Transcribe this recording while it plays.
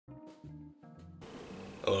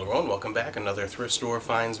Hello everyone, welcome back. Another thrift store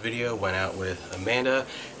finds video. Went out with Amanda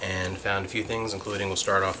and found a few things, including we'll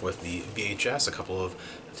start off with the VHS, a couple of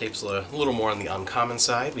tapes a little more on the uncommon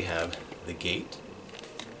side. We have The Gate,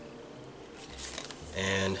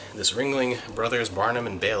 and this Ringling Brothers Barnum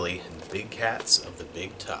and Bailey, Big Cats of the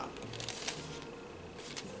Big Top.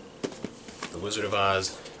 The Wizard of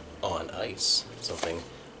Oz on ice, something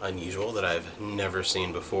unusual that I've never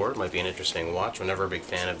seen before. It might be an interesting watch. I'm never a big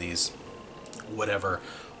fan of these whatever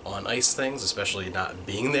on ice things, especially not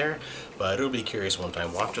being there, but it'll be curious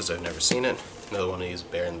one-time watches. I've never seen it. Another one of these,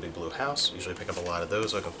 Bear in the Big Blue House. Usually pick up a lot of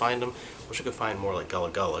those so I can find them. Wish I could find more like Gullah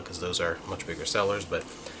Gullah, because those are much bigger sellers, but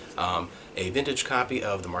a vintage copy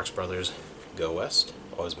of the Marx Brothers Go West.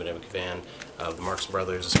 Always been a big fan of the Marx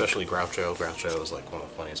Brothers, especially Groucho. Groucho is like one of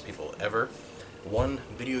the funniest people ever. One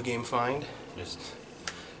video game find, just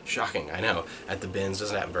shocking, I know, at the bins.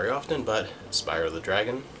 Doesn't happen very often, but Spyro the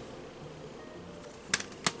Dragon.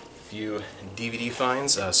 Few DVD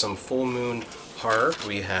finds, some Full Moon horror.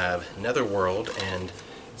 We have Netherworld and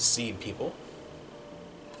Seed People.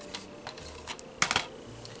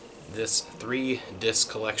 This 3-disc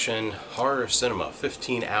collection, Horror Cinema,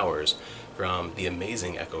 15 Hours, from The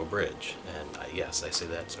Amazing Echo Bridge. And yes, I say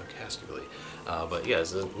that sarcastically. But yeah,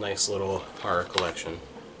 it's a nice little horror collection.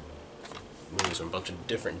 Movies from a bunch of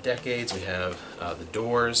different decades. We have The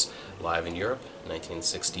Doors, live in Europe,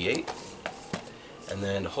 1968. And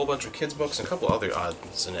then a whole bunch of kids' books and a couple other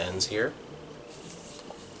odds and ends here.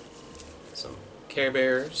 Some Care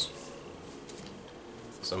Bears.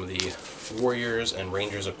 Some of the Warriors and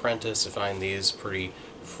Rangers Apprentice. I find these pretty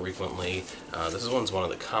frequently. This one's one of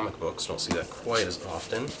the comic books. Don't see that quite as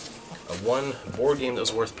often. One board game that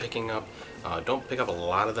was worth picking up. Don't pick up a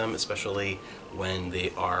lot of them, especially when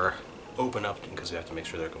they are open up, because you have to make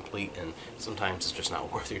sure they're complete, and sometimes it's just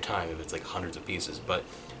not worth your time if it's like hundreds of pieces. But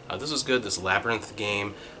this was good, this Labyrinth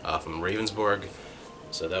game from Ravensburg,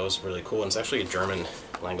 so that was really cool, and it's actually a German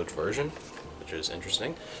language version, which is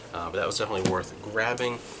interesting, but that was definitely worth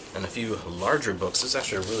grabbing. And a few larger books. This is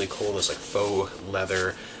actually really cool, this like faux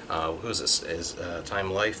leather, who is this, is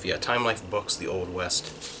Time Life? Yeah, Time Life books, the Old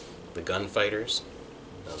West, the Gunfighters.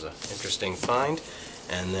 That was an interesting find.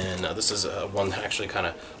 And then this is one that I actually kind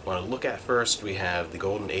of want to look at first. We have the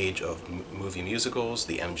golden age of movie musicals,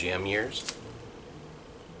 the MGM years.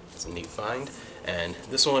 It's a neat find. And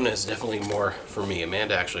this one is definitely more for me.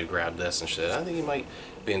 Amanda actually grabbed this and she said, I think you might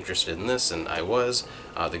be interested in this, and I was.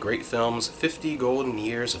 The Great Films, 50 Golden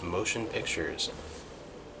Years of Motion Pictures.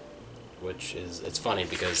 Which is, it's funny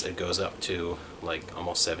because it goes up to like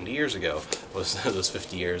almost 70 years ago was those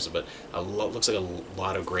 50 years, but looks like a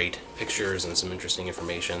lot of great pictures and some interesting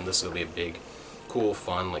information. This will be a big, cool,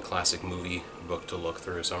 fun, like classic movie book to look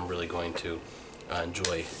through, so I'm really going to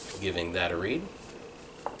enjoy giving that a read.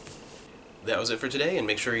 That was it for today, and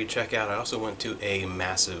make sure you check out, I also went to a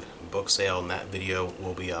massive book sale, and that video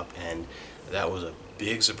will be up, and that was a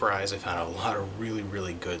big surprise. I found a lot of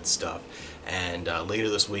really good stuff. And later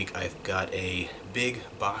this week I've got a big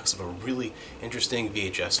box of a really interesting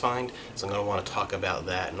VHS find, so I'm going to want to talk about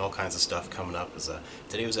that and all kinds of stuff coming up. Because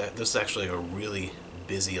this is actually a really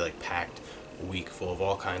busy, like packed week full of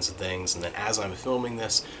all kinds of things. And then as I'm filming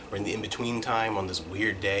this, we're in the in-between time on this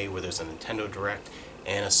weird day where there's a Nintendo Direct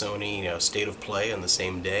and a Sony, State of Play on the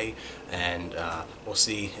same day, and we'll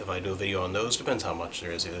see if I do a video on those. Depends how much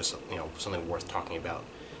there is. If there's something worth talking about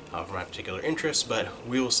for my particular interest, but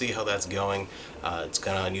we will see how that's going. It's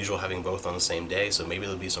kind of unusual having both on the same day, so maybe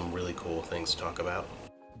there'll be some really cool things to talk about.